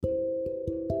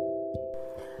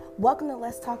Welcome to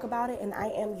Let's Talk About It, and I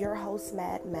am your host,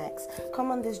 Mad Max.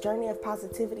 Come on this journey of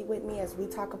positivity with me as we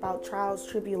talk about trials,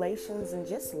 tribulations, and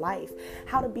just life,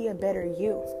 how to be a better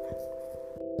you.